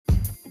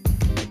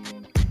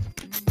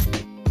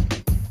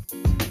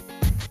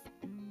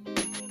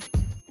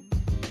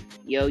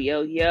Yo,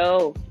 yo,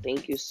 yo.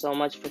 Thank you so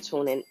much for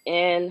tuning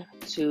in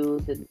to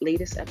the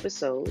latest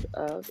episode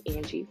of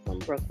Angie from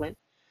Brooklyn.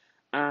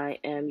 I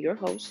am your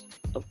host,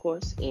 of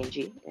course,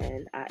 Angie,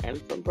 and I am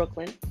from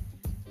Brooklyn.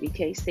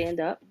 BK, stand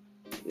up.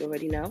 You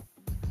already know.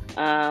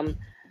 Um,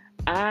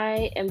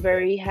 I am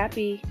very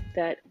happy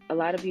that a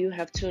lot of you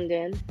have tuned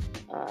in.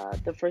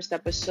 The first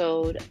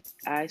episode,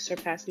 I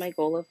surpassed my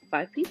goal of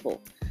 5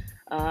 people.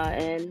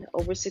 And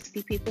over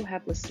 60 people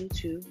have listened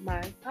to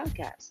my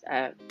podcast.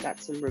 I've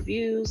got some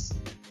reviews,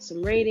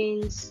 some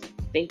ratings.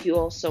 Thank you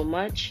all so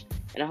much,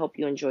 and I hope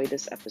you enjoy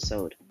this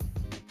episode.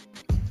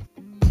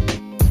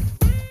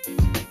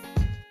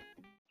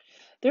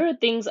 There are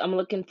things I'm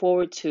looking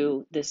forward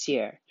to this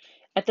year.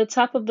 At the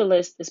top of the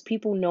list is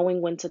people knowing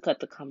when to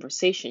cut the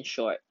conversation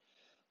short.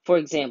 For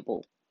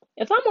example,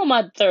 if I'm on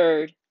my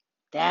third,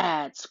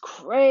 that's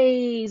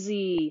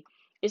crazy.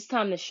 It's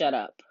time to shut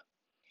up.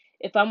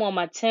 If I'm on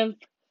my 10th,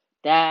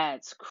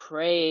 that's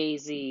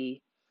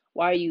crazy.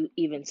 Why are you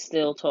even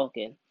still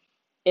talking?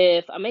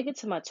 If I make it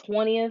to my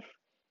 20th,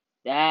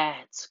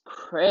 that's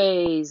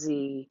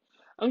crazy.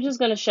 I'm just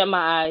going to shut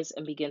my eyes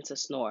and begin to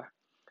snore.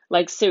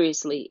 Like,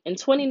 seriously, in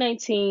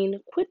 2019,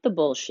 quit the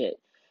bullshit.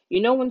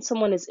 You know when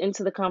someone is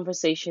into the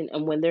conversation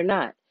and when they're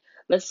not.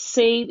 Let's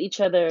save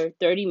each other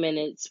 30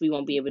 minutes we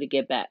won't be able to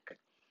get back.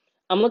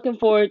 I'm looking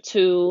forward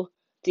to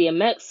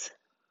DMX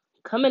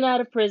coming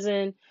out of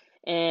prison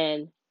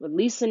and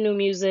releasing new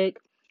music.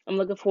 I'm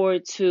looking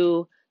forward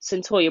to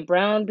Centoya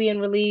Brown being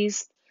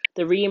released,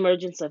 the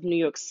reemergence of New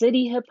York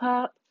City hip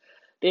hop.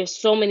 There's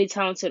so many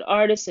talented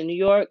artists in New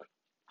York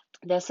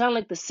that sound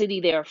like the city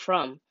they're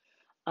from.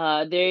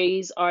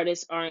 These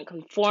artists aren't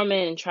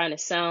conforming and trying to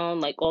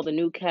sound like all the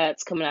new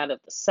cats coming out of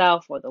the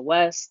South or the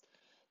West.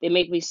 They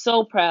make me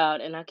so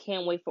proud, and I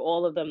can't wait for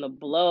all of them to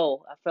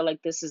blow. I feel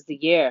like this is the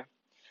year.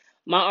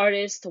 My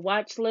artist to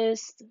watch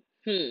list,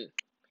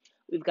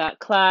 we've got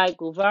Clyde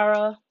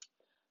Guevara,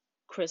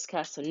 Chris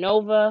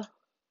Casanova,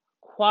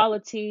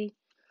 Quality,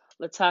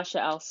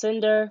 Latasha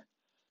Alcindor,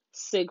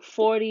 Sig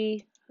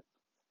 40,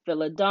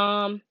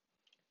 Villadom,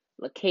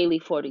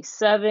 LaKaylee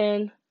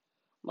 47,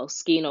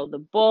 Moschino the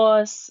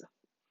Boss,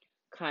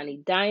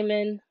 Connie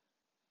Diamond,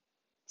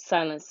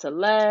 Silent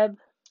Celeb,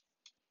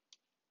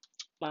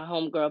 my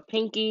homegirl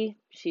Pinky.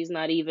 She's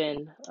not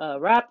even a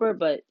rapper,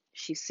 but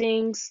she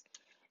sings,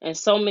 and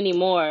so many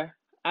more.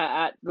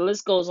 The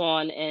list goes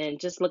on, and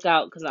just look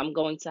out because I'm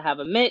going to have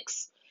a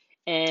mix,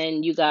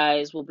 and you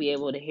guys will be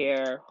able to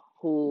hear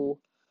who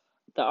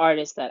the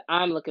artists that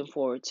I'm looking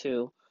forward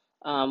to,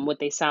 what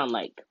they sound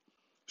like.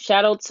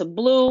 Shout out to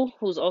Blue,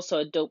 who's also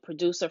a dope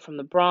producer from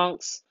the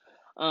Bronx.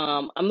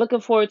 I'm looking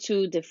forward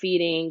to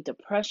defeating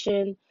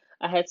depression.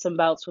 I had some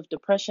bouts with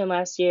depression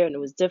last year and it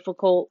was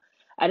difficult.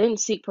 I didn't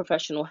seek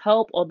professional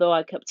help, although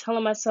I kept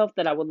telling myself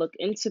that I would look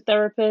into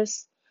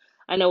therapists.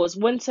 I know it's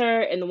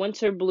winter and the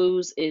winter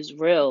blues is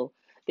real.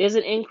 There's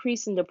an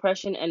increase in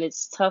depression and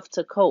it's tough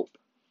to cope.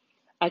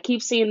 I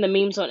keep seeing the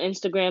memes on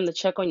Instagram to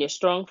check on your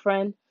strong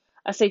friend.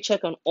 I say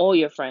check on all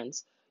your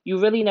friends. You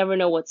really never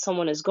know what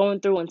someone is going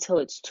through until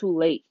it's too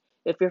late.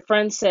 If your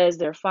friend says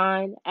they're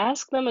fine,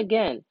 ask them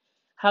again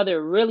how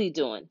they're really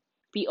doing.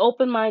 Be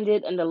open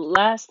minded, and the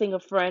last thing a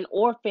friend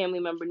or family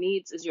member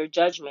needs is your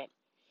judgment.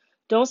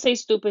 Don't say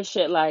stupid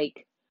shit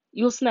like,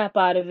 you'll snap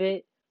out of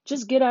it.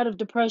 Just get out of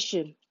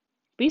depression.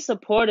 Be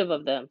supportive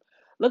of them.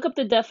 Look up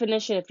the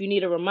definition if you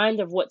need a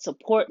reminder of what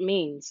support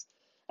means.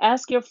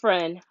 Ask your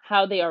friend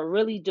how they are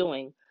really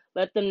doing.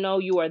 Let them know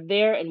you are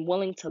there and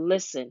willing to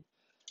listen.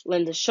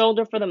 Lend a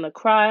shoulder for them to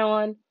cry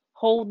on.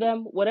 Hold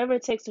them, whatever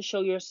it takes to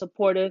show you're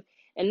supportive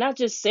and not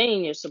just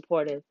saying you're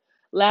supportive.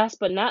 Last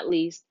but not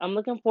least, I'm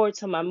looking forward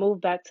to my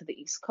move back to the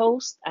East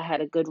Coast. I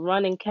had a good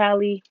run in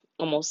Cali,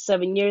 almost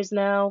 7 years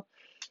now.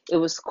 It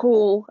was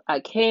cool.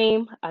 I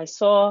came, I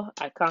saw,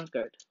 I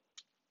conquered.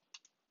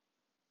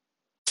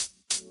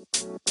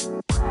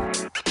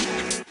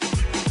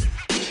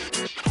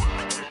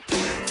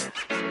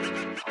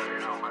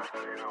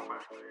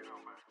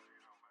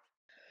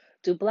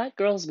 Do black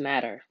girls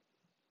matter?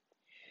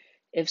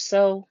 If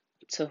so,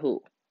 to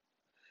who?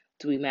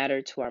 Do we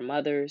matter to our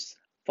mothers,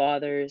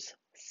 fathers,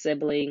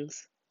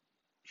 siblings,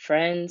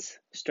 friends,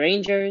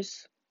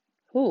 strangers?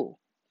 Who?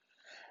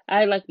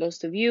 I, like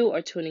most of you,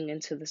 are tuning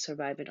into the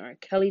Surviving R.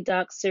 Kelly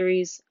doc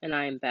series, and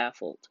I am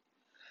baffled.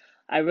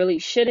 I really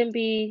shouldn't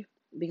be,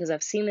 because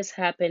I've seen this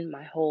happen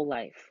my whole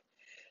life.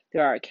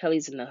 There are R.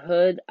 Kellys in the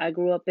hood I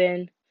grew up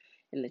in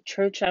the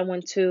church I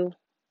went to.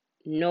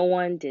 No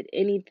one did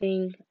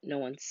anything, no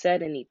one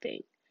said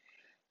anything.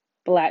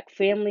 Black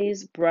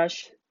families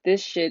brush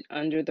this shit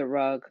under the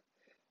rug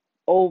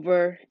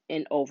over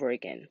and over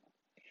again,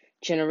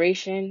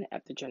 generation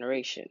after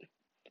generation.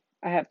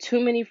 I have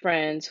too many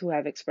friends who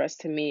have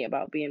expressed to me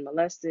about being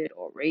molested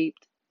or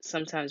raped,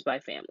 sometimes by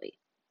family.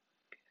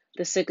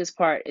 The sickest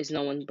part is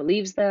no one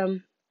believes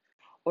them,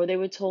 or they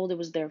were told it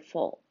was their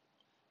fault.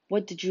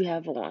 What did you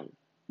have on?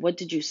 What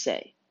did you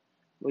say?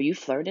 Were you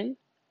flirting?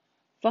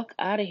 Fuck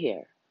out of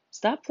here.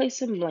 Stop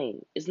placing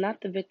blame. It's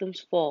not the victim's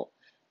fault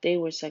they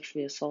were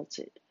sexually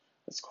assaulted.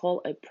 Let's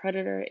call a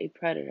predator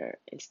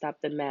and stop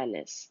the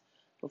madness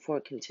before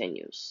it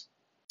continues.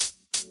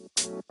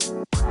 I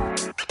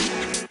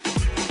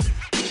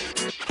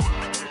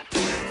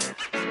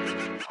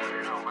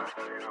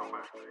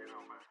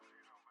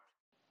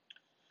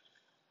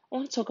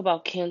want to talk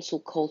about cancel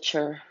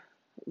culture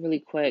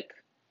really quick.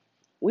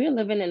 We're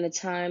living in a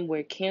time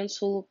where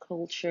cancel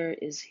culture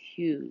is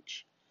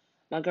huge.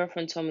 My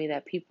girlfriend told me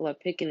that people are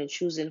picking and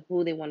choosing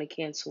who they want to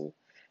cancel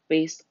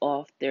based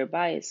off their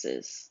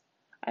biases.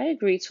 I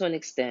agree to an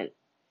extent.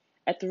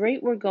 At the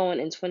rate we're going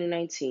in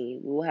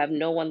 2019, we will have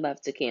no one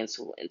left to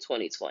cancel in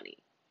 2020.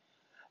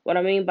 What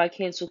I mean by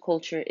cancel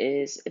culture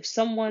is if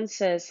someone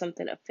says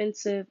something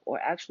offensive or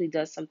actually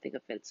does something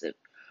offensive,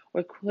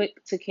 we're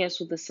quick to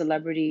cancel the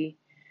celebrity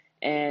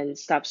and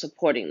stop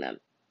supporting them,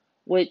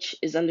 which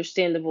is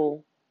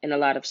understandable in a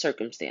lot of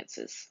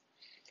circumstances.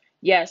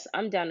 Yes,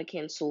 I'm down to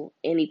cancel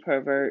any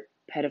pervert,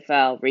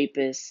 pedophile,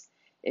 rapist,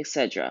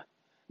 etc.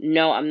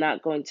 No, I'm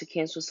not going to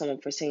cancel someone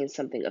for saying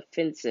something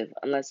offensive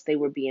unless they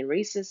were being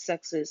racist,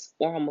 sexist,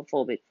 or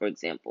homophobic, for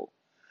example.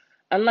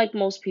 Unlike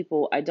most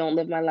people, I don't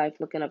live my life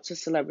looking up to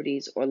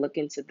celebrities or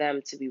looking to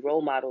them to be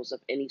role models of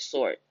any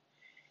sort.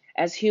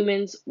 As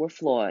humans, we're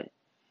flawed.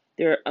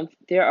 There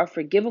are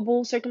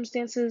forgivable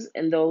circumstances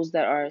and those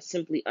that are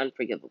simply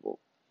unforgivable.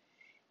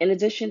 In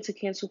addition to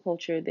cancel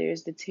culture,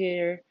 there's the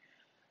tear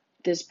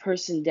this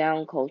person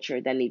down culture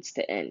that needs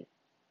to end.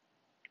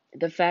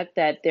 The fact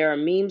that there are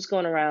memes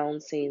going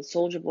around saying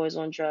Soldier Boy's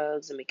on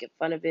drugs and making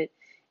fun of it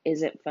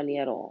isn't funny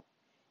at all.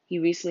 He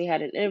recently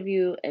had an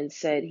interview and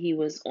said he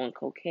was on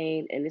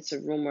cocaine, and it's a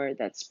rumor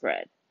that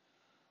spread.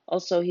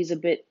 Also, he's a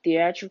bit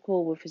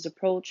theatrical with his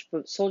approach,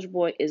 but Soldier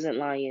Boy isn't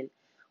lying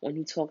when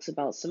he talks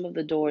about some of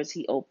the doors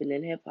he opened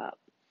in hip hop.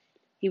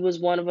 He was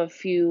one of a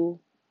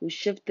few who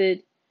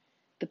shifted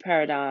the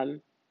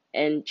paradigm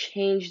and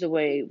changed the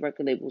way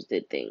record labels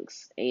did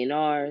things,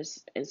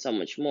 A&Rs, and so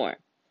much more.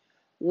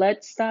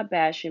 Let's stop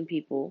bashing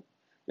people,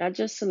 not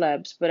just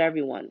celebs, but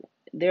everyone.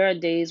 There are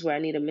days where I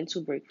need a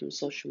mental break from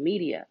social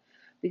media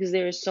because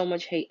there is so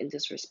much hate and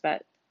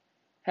disrespect.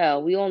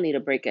 Hell, we all need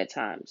a break at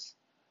times.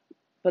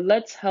 But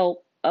let's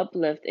help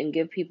uplift and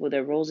give people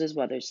their roses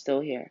while they're still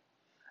here.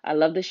 I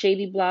love the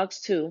shady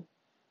blogs too,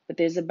 but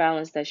there's a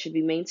balance that should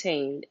be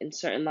maintained and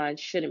certain lines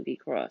shouldn't be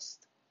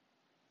crossed.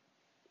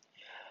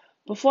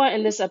 Before I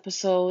end this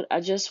episode, I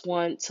just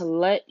want to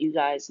let you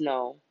guys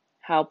know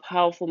how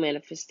powerful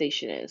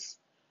manifestation is.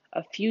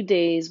 A few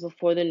days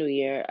before the new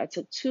year, I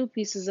took two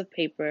pieces of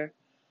paper.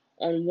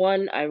 On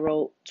one, I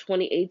wrote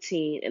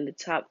 2018 and the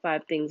top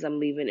 5 things I'm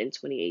leaving in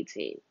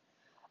 2018.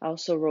 I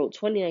also wrote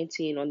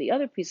 2019 on the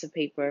other piece of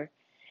paper,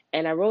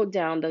 and I wrote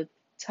down the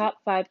top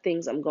 5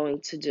 things I'm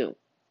going to do.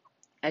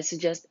 I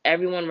suggest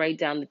everyone write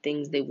down the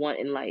things they want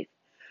in life.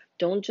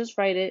 Don't just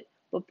write it,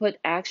 but put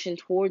action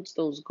towards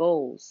those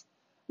goals.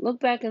 Look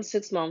back in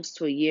 6 months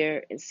to a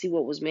year and see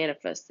what was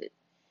manifested.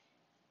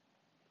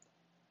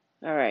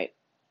 All right.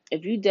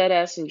 If you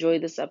deadass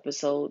enjoyed this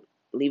episode,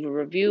 leave a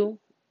review,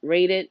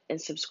 rate it, and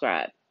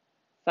subscribe.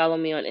 Follow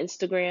me on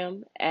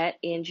Instagram at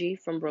Angie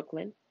from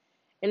Brooklyn.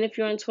 And if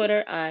you're on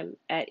Twitter, I'm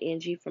at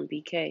Angie from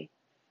BK.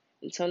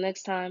 Until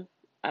next time,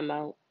 I'm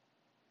out.